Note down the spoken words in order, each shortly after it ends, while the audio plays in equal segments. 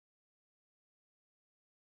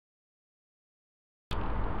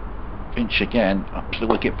Finch again, up to the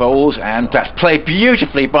wicket bowls, and that's played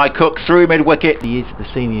beautifully by Cook through mid-wicket. He is the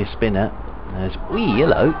senior spinner. There's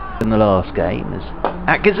yellow in the last game. As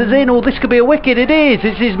Atkinson's in, this could be a wicket. It is.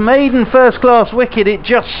 It's his maiden first-class wicket. It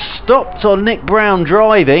just stopped on Nick Brown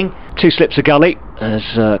driving. 2 slips of gully as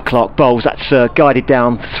Clark bowls. That's guided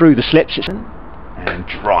down through the slips. And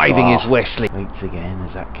driving is Wesley. Waits again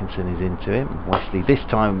as Atkinson is into him. Wesley this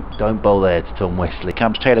time don't bowl there to Tom Wesley.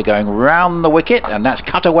 Comes Taylor going round the wicket, and that's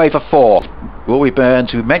cut away for 4. Rory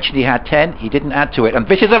Burns, who mentioned he had 10, he didn't add to it. And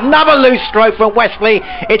this is another loose stroke from Wesley.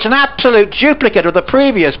 It's an absolute duplicate of the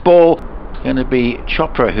previous ball. It's going to be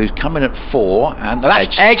Chopra, who's coming at 4, and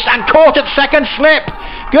that's edged and caught at second slip.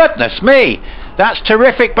 Goodness me. That's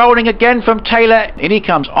terrific bowling again from Taylor. In he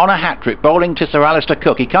comes on a hat-trick, bowling to Sir Alistair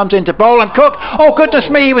Cook. He comes in to bowl, and Cook, oh goodness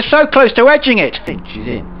me, he was so close to edging it. Finch is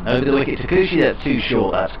in. Over the wicket to Coochie, that's too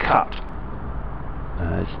short, that's cut.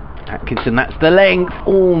 Atkinson, that's the length.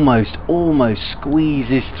 Almost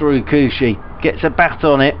squeezes through Coochie. Gets a bat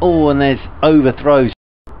on it, and there's overthrows.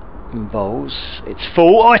 Bowls, it's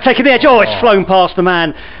full. Oh, it's taken the edge. Oh, it's flown past the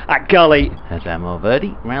man at gully. There's Amar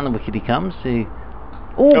Verdi. Round the wicket he comes to...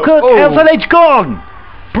 Cook, outside edge gone!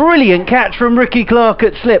 Brilliant catch from Ricky Clark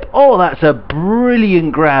at slip. Oh, that's a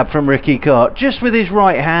brilliant grab from Ricky Clark. Just with his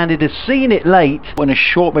right hand, he'd have seen it late. When a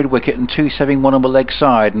short mid-wicket and 2-7-1 on the leg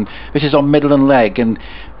side, and this is on middle and leg, and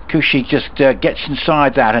Coochie just gets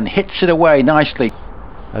inside that and hits it away nicely.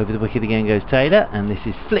 Over the wicket again goes Taylor, and this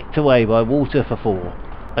is flicked away by Walter for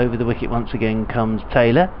 4. Over the wicket once again comes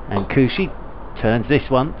Taylor, and Coochie turns this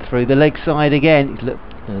one through the leg side again. Look.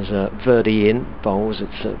 There's Verdi in, bowls,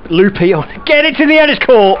 it's loopy on, get it to the end, it's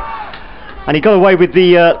caught! And he got away with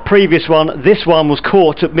the previous one. This one was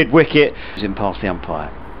caught at mid-wicket. He's in past the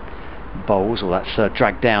umpire. Bowls, that's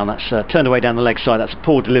dragged down, that's turned away down the leg side, that's a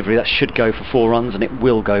poor delivery, that should go for 4 runs, and it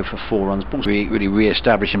will go for 4 runs. Really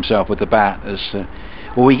re-establish himself with the bat, as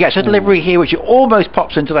he gets a delivery here which almost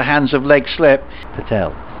pops into the hands of leg slip.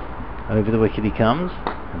 Patel, over the wicket he comes,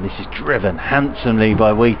 and this is driven handsomely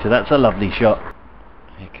by Wheater. That's a lovely shot.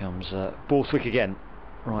 Here comes Borthwick again,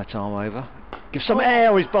 right arm over. Give some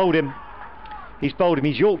air, he's bowled him. He's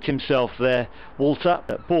yorked himself there, Walter.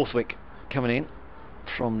 Borthwick coming in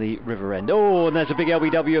from the river end. Oh, and there's a big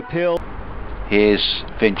LBW appeal. Here's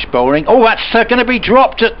Finch bowling. Oh, that's going to be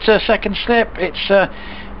dropped at second slip. It's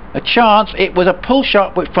a chance. It was a pull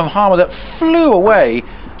shot from Harmer that flew away.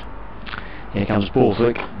 Here comes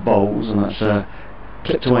Borthwick, bowls, and that's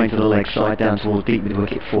clipped away into the leg side down towards deep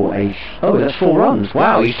mid-wicket for a... Oh, that's 4 runs.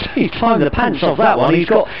 Wow, he's timed the pants off that one. He's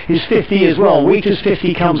got his 50 as well. Wheater's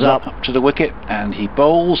 50 comes up. Up to the wicket, and he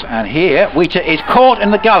bowls, and here Wheater is caught in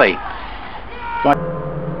the gully.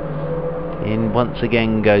 In once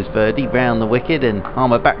again goes Verdi round the wicket, and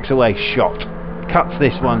Harmer backs away, shot. Cuts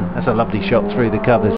this one. That's a lovely shot through the covers.